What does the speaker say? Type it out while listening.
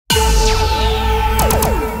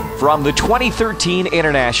From the 2013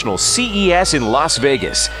 International CES in Las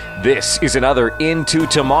Vegas, this is another Into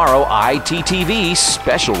Tomorrow ITTV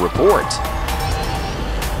special report.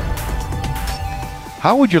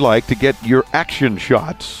 How would you like to get your action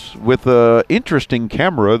shots with an interesting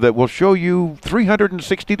camera that will show you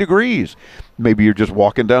 360 degrees? Maybe you're just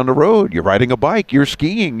walking down the road, you're riding a bike, you're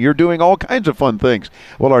skiing, you're doing all kinds of fun things.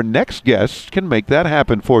 Well, our next guest can make that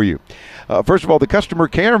happen for you. First of all, the customer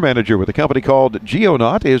care manager with a company called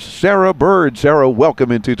Geonaute is Sarah Byrd. Sarah, welcome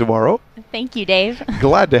Into Tomorrow. Thank you, Dave.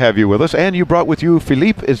 Glad to have you with us. And you brought with you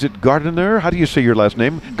Philippe. Is it Gardiner? How do you say your last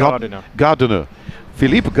name? Gardiner. Gardiner.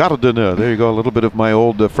 Philippe Gardiner. There you go. A little bit of my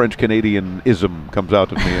old French-Canadian-ism comes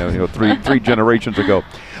out at me three generations ago.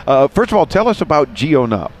 First of all, tell us about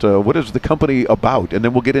Geonaute. What is the company about? And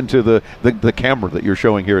then we'll get into the camera that you're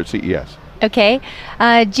showing here at CES. Okay.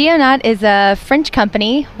 Geonaute is a French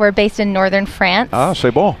company. We're based in northern France. Ah,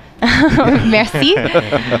 c'est bon. Merci.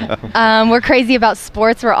 We're crazy about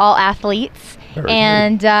sports. We're all athletes.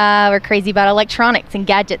 And we're crazy about electronics and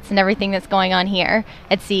gadgets and everything that's going on here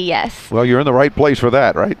at CES. Well, you're in the right place for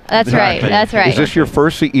that, right? That's right. That's right. Is this your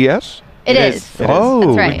first CES? It is. Oh,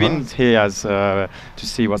 that's right. We've been here as to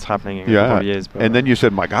see what's happening in a couple of years. And then you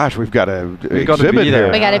said, my gosh, we've got to exhibit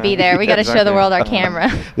here. We got to be there. We got to show the world our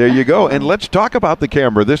camera. There you go. And let's talk about the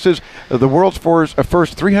camera. This is the world's first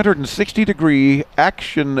 360-degree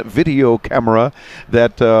action video camera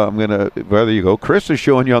that there you go. Chris is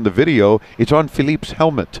showing you on the video. It's on Philippe's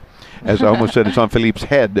helmet. As I almost said, it's on Philippe's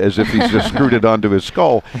head, as if he's just screwed it onto his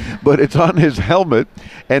skull. But it's on his helmet,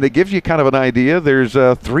 and it gives you kind of an idea. There's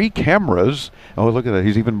 3 cameras. Oh, look at that.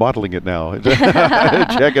 He's even modeling it now.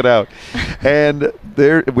 Check it out. And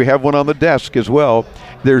there we have one on the desk as well.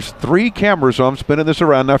 There's 3 cameras, so I'm spinning this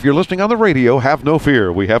around. Now, if you're listening on the radio, have no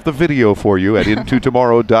fear. We have the video for you at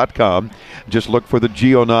intotomorrow.com. Just look for the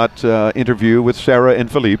Geonaute interview with Sarah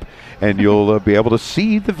and Philippe, and you'll be able to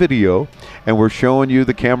see the video. And we're showing you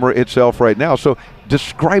the camera itself right now. So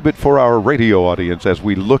describe it for our radio audience as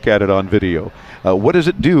we look at it on video. What does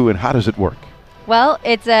it do and how does it work? Well,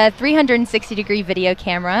 it's a 360-degree video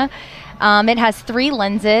camera. It has 3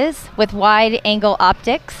 lenses with wide-angle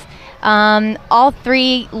optics. All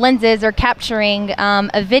 3 lenses are capturing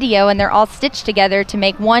a video, and they're all stitched together to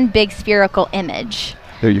make one big spherical image.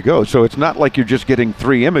 There you go. So it's not like you're just getting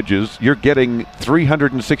 3 images. You're getting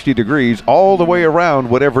 360 degrees all the way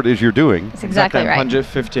around whatever it is you're doing. That's exactly right.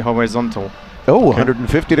 150 horizontal. Oh,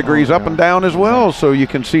 150 degrees up and down as well. So you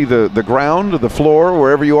can see the ground, the floor,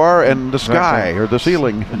 wherever you are, and the sky or the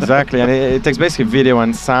ceiling. Exactly. And it takes basically video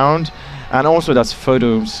and sound. And also does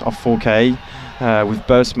photos of 4K with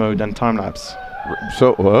burst mode and time-lapse.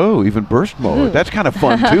 So, even burst mode. That's kind of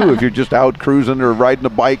fun, too, if you're just out cruising or riding a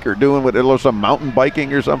bike or doing some mountain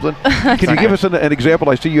biking or something. Can you give us an example?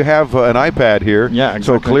 I see you have an iPad here. Yeah,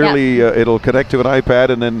 exactly. So clearly it'll connect to an iPad,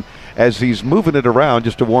 and then as he's moving it around,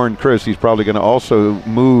 just to warn Chris, he's probably going to also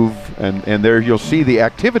move, and there you'll see the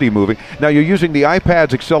activity moving. Now, you're using the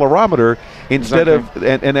iPad's accelerometer instead of,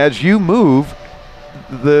 and as you move,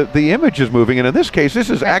 the image is moving, and in this case, this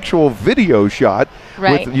is actual video shot.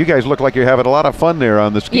 Right. You guys look like you're having a lot of fun there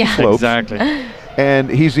on the ski slopes. Exactly. And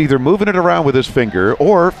he's either moving it around with his finger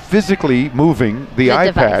or physically moving the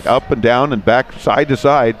iPad device up and down and back, side to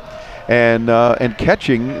side, and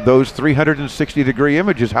catching those 360-degree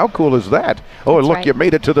images. How cool is that? Oh, and look, you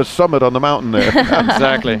made it to the summit on the mountain there.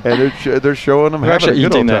 Exactly. And they're showing them having a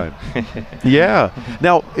good old time. Yeah.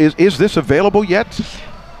 Now, is this available yet?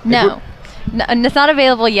 No. No, it's not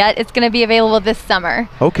available yet. It's going to be available this summer.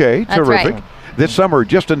 Okay, That's terrific. Right. This summer,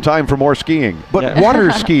 just in time for more skiing. But water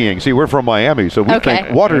skiing. See, we're from Miami, so we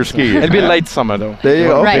think water skiing. It'll be late summer, though. There you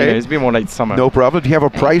go. Okay. It'll be more late summer. No problem. Do you have a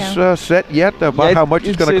price set yet about how much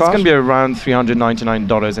it's going to cost? It's going to be around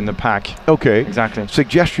 $399 in the pack. Okay. Exactly.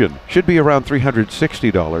 Suggestion. Should be around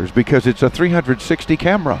 $360 because it's a 360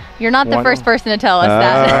 camera. You're not the first person to tell us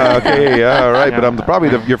that. Okay, all right. But I'm probably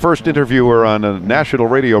your first interviewer on a national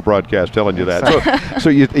radio broadcast telling you that. Exactly. So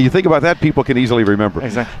you think about that, people can easily remember.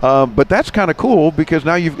 Exactly. But that's kind of cool because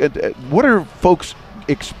now you've what are folks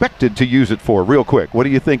expected to use it for, real quick? What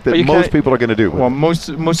do you think that most people are going to do? Well,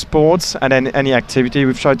 most sports and then any activity.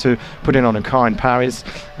 We've tried to put it on a car in Paris.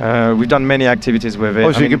 We've done many activities with it.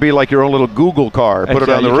 Oh, so you can be like your own little Google car, put it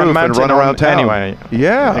on the roof and run around town. Anyway.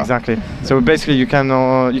 Yeah. Exactly. So basically you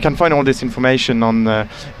can find all this information on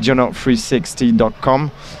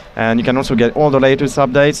geonaute360.com. And you can also get all the latest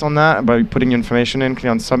updates on that by putting your information in.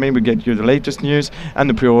 Click on Submit, we get you the latest news and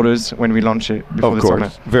the pre-orders when we launch it before the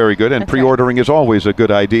summer. Very good. And pre-ordering is always a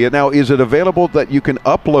good idea. Now, is it available that you can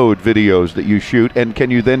upload videos that you shoot, and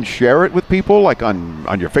can you then share it with people, like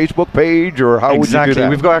on your Facebook page, or how would you do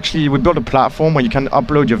that? We built a platform where you can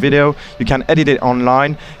upload your video, you can edit it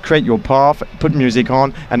online, create your path, put music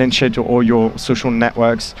on, and then share to all your social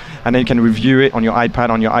networks. And then you can review it on your iPad,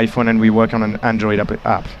 on your iPhone, and we work on an Android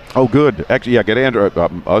app. Oh, good. Actually, yeah, get Android.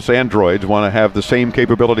 Us Androids want to have the same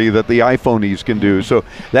capability that the iPhonies can do. So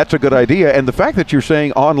that's a good idea. And the fact that you're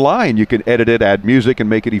saying online you can edit it, add music, and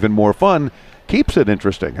make it even more fun keeps it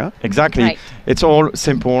interesting, huh? Exactly. Right. It's all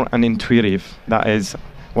simple and intuitive. That is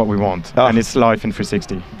what we want. And it's live in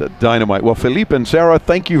 360. The dynamite. Well, Philippe and Sarah,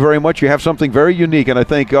 thank you very much. You have something very unique, and I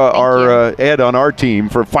thank our Ed on our team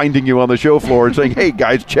for finding you on the show floor and saying, hey,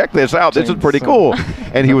 guys, check this out. This is pretty cool.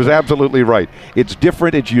 And he was absolutely right. It's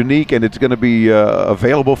different, it's unique, and it's going to be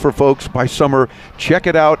available for folks by summer. Check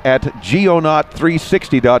it out at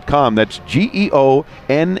Geonaute360.com. That's Geonaute.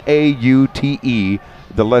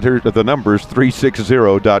 The numbers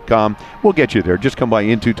 360.com. We'll get you there. Just come by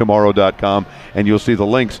intotomorrow.com and you'll see the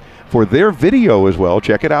links for their video as well.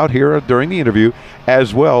 Check it out here during the interview,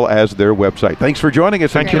 as well as their website. Thanks for joining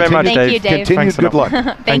us. Thank you very much, Dave. Thank you, Dave. Continued good luck.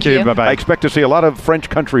 Thank you. Bye-bye. I expect to see a lot of French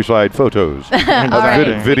countryside photos of right.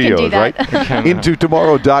 videos, right?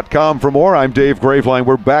 Intotomorrow.com for more. I'm Dave Graveline.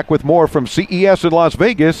 We're back with more from CES in Las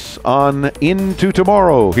Vegas on Into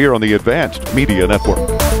Tomorrow here on the Advanced Media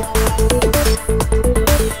Network.